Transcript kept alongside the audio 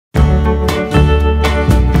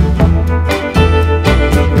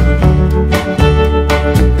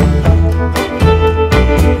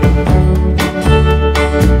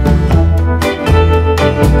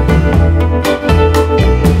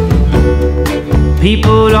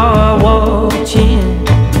People are watching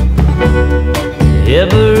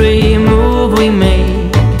every move we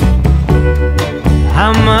make.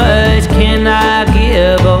 How much can I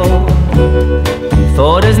give, oh,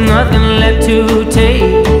 before there's nothing left to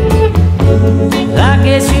take? I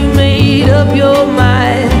guess you made up your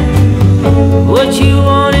mind, what you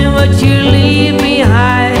want and what you leave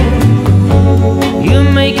behind. You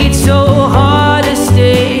make it so hard to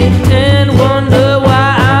stay and wonder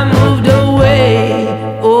why I moved away.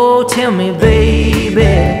 Oh, tell me,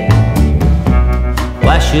 baby,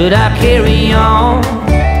 why should I carry on?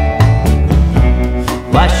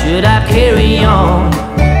 Why should I carry on?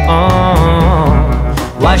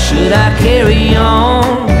 Why should I carry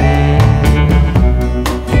on?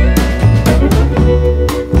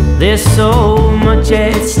 There's so much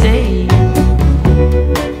at stake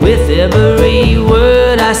with every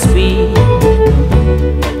word I speak,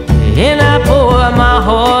 and I pour my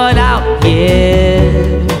heart out, yeah,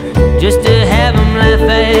 just to have them laugh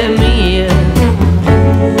at me.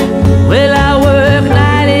 Well, I work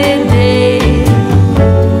night and day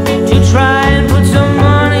to try and put some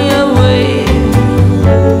money away.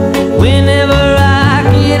 Whenever I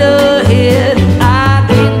get ahead, I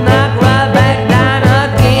get knocked right back down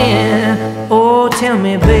again. Oh, tell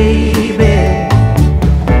me, baby,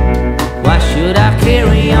 why should I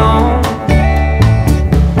carry on?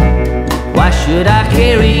 Why should I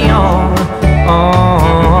carry on?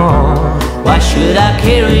 Why should I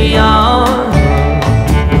carry on?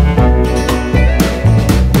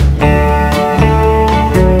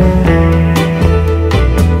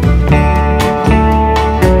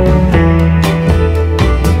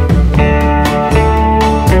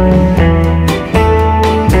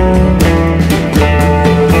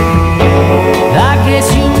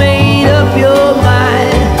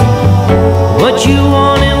 What you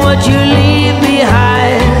want and what you leave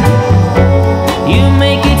behind. You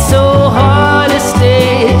make it so hard to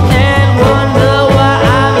stay and wonder why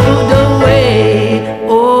I moved away.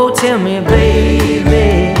 Oh, tell me,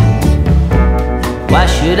 baby, why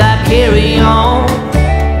should I carry on?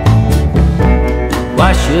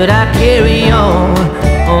 Why should I carry on?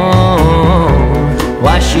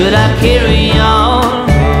 Why should I carry on?